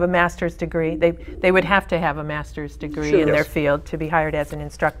may have a master's degree. They would have to have a master's degree Sure. in their Yes. field to be hired as an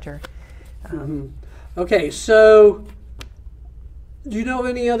instructor. okay, so do you know of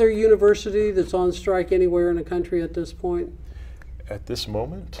any other university that's on strike anywhere in the country at this point? At this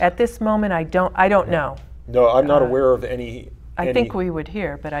moment? At this moment, I don't know. No, I'm not aware of any. I think we would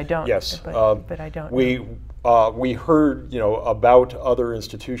hear, but I don't. Yes, but I don't. we heard about other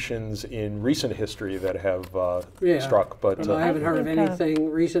institutions in recent history that have struck, but I haven't heard of think, anything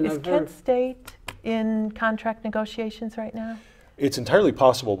recent. Is I've Kent heard. State in contract negotiations right now? it's entirely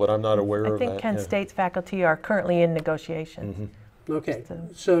possible, but I'm not aware I of think that. Kent State's faculty are currently in negotiations. Okay,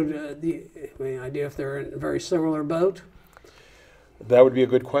 so any idea if they're in a very similar boat? That would be a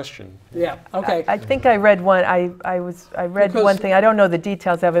good question. Yeah. Okay. I think I read one. I read Because- one thing. I don't know the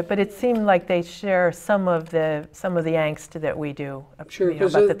details of it, but it seemed like they share some of the angst that we do. Sure,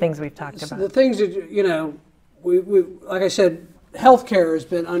 'cause about the things we've talked So about. the things that we like I said, healthcare has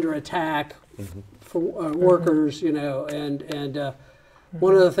been under attack for workers, and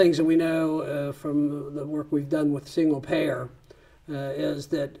one of the things that we know from the work we've done with single payer is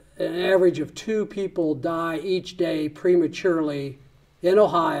that an average of 2 people die each day prematurely in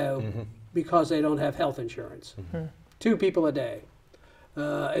Ohio because they don't have health insurance. 2 people a day.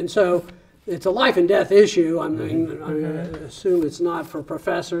 And so it's a life and death issue. I mean, I assume it's not for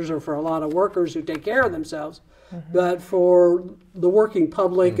professors or for a lot of workers who take care of themselves, but for the working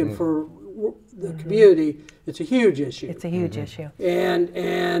public and for the community, it's a huge issue. It's a huge issue.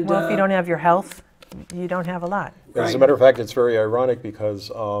 And Well, if you don't have your health, you don't have a lot. As a matter of fact, it's very ironic because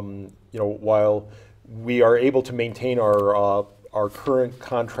while we are able to maintain our current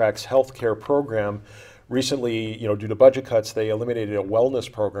contract's health care program, recently, due to budget cuts, they eliminated a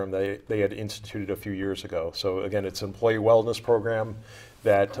wellness program they had instituted a few years ago. So again, it's an employee wellness program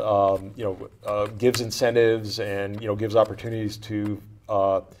that gives incentives and gives opportunities to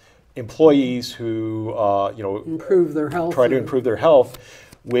employees who improve their health. Try to improve their health,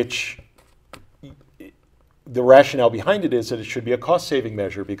 which the rationale behind it is that it should be a cost-saving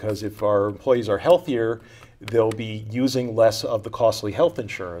measure, because if our employees are healthier, they'll be using less of the costly health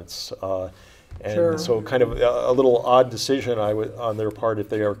insurance. And so kind of a little odd decision on their part if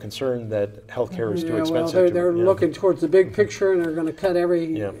they are concerned that healthcare is too expensive. Well, they're looking towards the big picture, and they're going to cut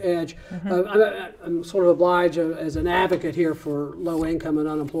every edge. I'm sort of obliged as an advocate here for low-income and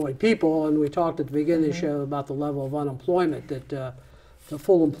unemployed people, and we talked at the beginning of the show about the level of unemployment that the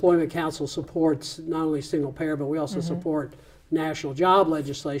Full Employment Council supports not only single payer, but we also support national job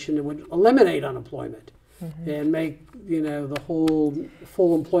legislation that would eliminate unemployment and make the whole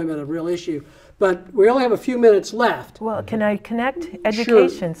full employment a real issue. But we only have a few minutes left. Well, can I connect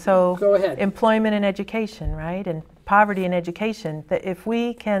education? Sure. So go ahead. Employment and education, right? And poverty and education. That if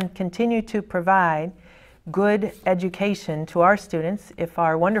we can continue to provide good education to our students, if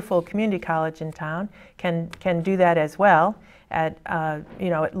our wonderful community college in town can do that as well at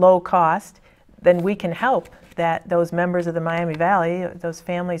at low cost, then we can help those members of the Miami Valley, those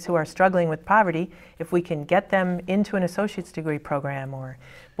families who are struggling with poverty, if we can get them into an associate's degree program, or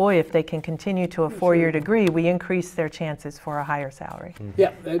boy, if they can continue to a 4-year degree, we increase their chances for a higher salary.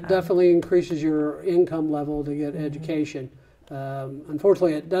 Yeah, it definitely increases your income level to get education.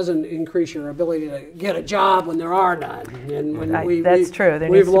 Unfortunately, it doesn't increase your ability to get a job when there are none. And when that's true. There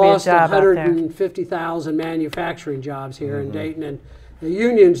we've needs to be a lost job out there. 150,000 manufacturing jobs here in Dayton, and the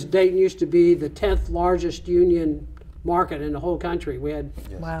unions. Dayton used to be the 10th largest union market in the whole country. We had,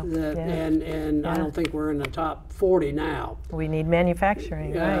 wow. And I don't think we're in the top 40 now. We need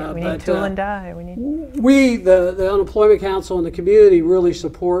manufacturing, right? We need tool and die. The Unemployment Council and the community really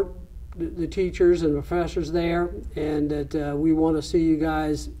support the teachers and professors there, and that we want to see you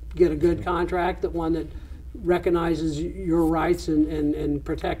guys get a good contract, one that recognizes your rights and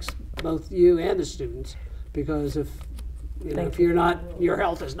protects both you and the students. Because if your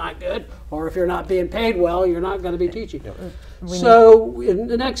health is not good, or if you're not being paid well, you're not going to be teaching. So in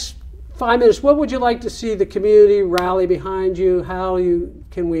the next 5 minutes, what would you like to see the community rally behind you? How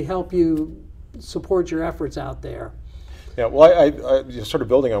can we help you support your efforts out there? Yeah, well, I just sort of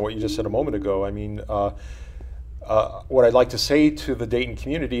building on what you just said a moment ago. I mean, what I'd like to say to the Dayton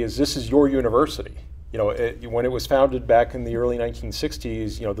community is this is your university. When it was founded back in the early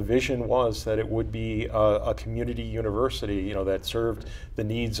 1960s, the vision was that it would be a community university, that served the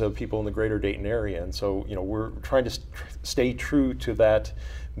needs of people in the greater Dayton area. And so, we're trying to stay true to that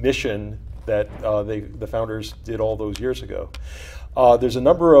mission that the founders did all those years ago. There's a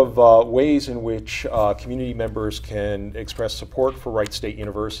number of ways in which community members can express support for Wright State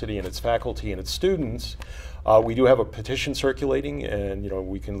University and its faculty and its students. We do have a petition circulating, and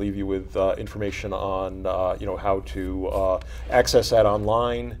we can leave you with information on how to access that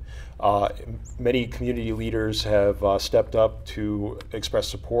online. Many community leaders have stepped up to express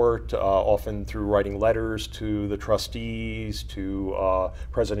support, often through writing letters to the trustees, to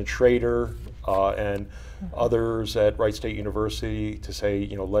President Schrader, and others at Wright State University to say,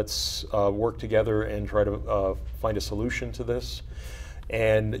 let's work together and try to find a solution to this.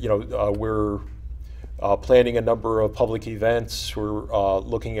 And we're planning a number of public events. We're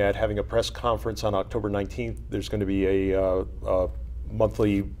looking at having a press conference on October 19th. There's going to be a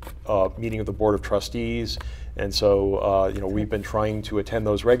monthly meeting of the Board of Trustees. And so, we've been trying to attend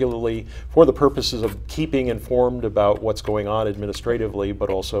those regularly for the purposes of keeping informed about what's going on administratively, but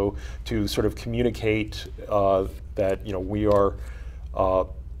also to sort of communicate that,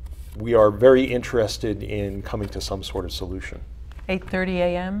 we are very interested in coming to some sort of solution. 8:30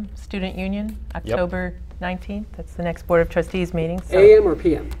 a.m. Student Union, October 19th. That's the next Board of Trustees meeting. So AM or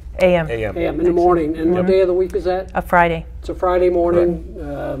PM? AM. AM. AM in the morning. And what day of the week is that? A Friday. It's a Friday morning,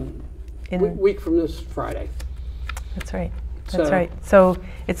 week from this Friday. That's right. That's right. So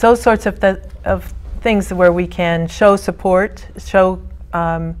it's those sorts of things where we can show support, show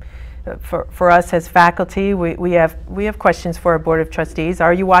for us as faculty, we have questions for our Board of Trustees.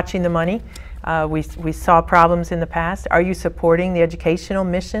 Are you watching the money? We saw problems in the past. Are you supporting the educational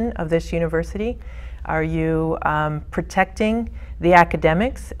mission of this university? Are you protecting the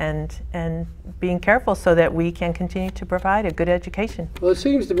academics and being careful so that we can continue to provide a good education? Well, it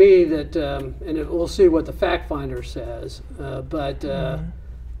seems to me that, we'll see what the fact finder says,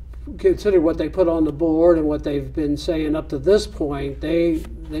 consider what they put on the board and what they've been saying up to this point, they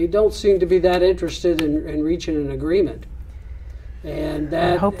don't seem to be that interested in reaching an agreement. And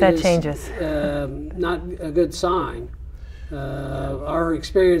that I hope that changes. Not a good sign. Our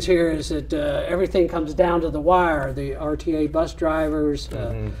experience here is that everything comes down to the wire. The RTA bus drivers,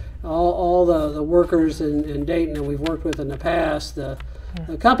 all the workers in Dayton that we've worked with in the past, the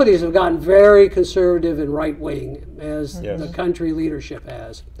companies have gotten very conservative and right-wing, as the country leadership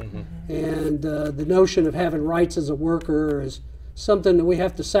has. And the notion of having rights as a worker is something that we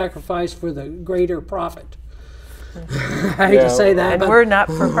have to sacrifice for the greater profit. I hate to say that, and we're not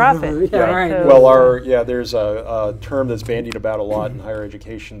for profit. Right. So Well, there's a term that's bandied about a lot in higher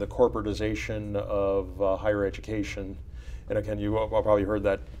education, the corporatization of higher education. And again, you have probably heard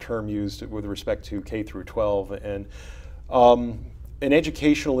that term used with respect to K through 12. And an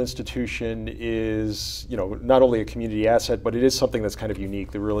educational institution is, not only a community asset, but it is something that's kind of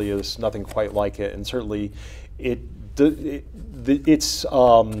unique. There really is nothing quite like it, and certainly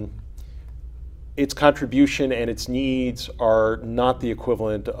its contribution and its needs are not the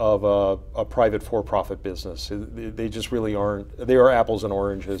equivalent of a private for-profit business. They just really aren't. They are apples and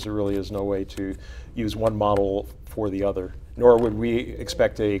oranges. There really is no way to use one model for the other, nor would we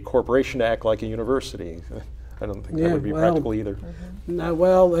expect a corporation to act like a university. I don't think that would be practical either. No,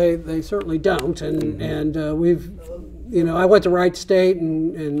 well, they certainly don't, and we've, I went to Wright State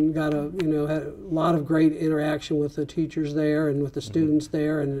and got had a lot of great interaction with the teachers there and with the students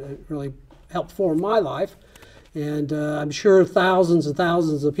there, and it really helped form my life. And I'm sure thousands and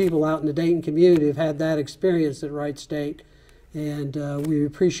thousands of people out in the Dayton community have had that experience at Wright State, and we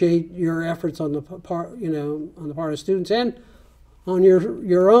appreciate your efforts on the part, on the part of students and on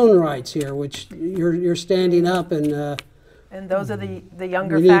your own rights here, which you're standing up and those are the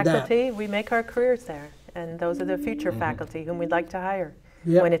younger faculty. We make our careers there, and those are the future faculty whom we'd like to hire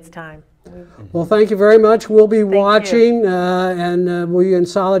when it's time. Well, thank you very much. We'll be watching, and we, in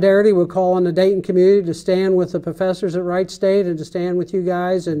solidarity, will call on the Dayton community to stand with the professors at Wright State and to stand with you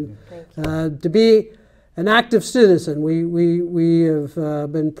guys and to be an active citizen. We have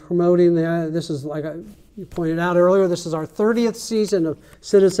been promoting this is like you pointed out earlier, this is our 30th season of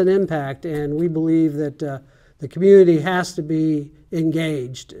Citizen Impact, and we believe that the community has to be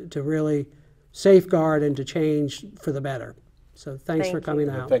engaged to really safeguard and to change for the better. So thanks for coming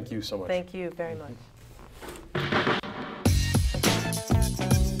out. Thank you so much. Thank you very much.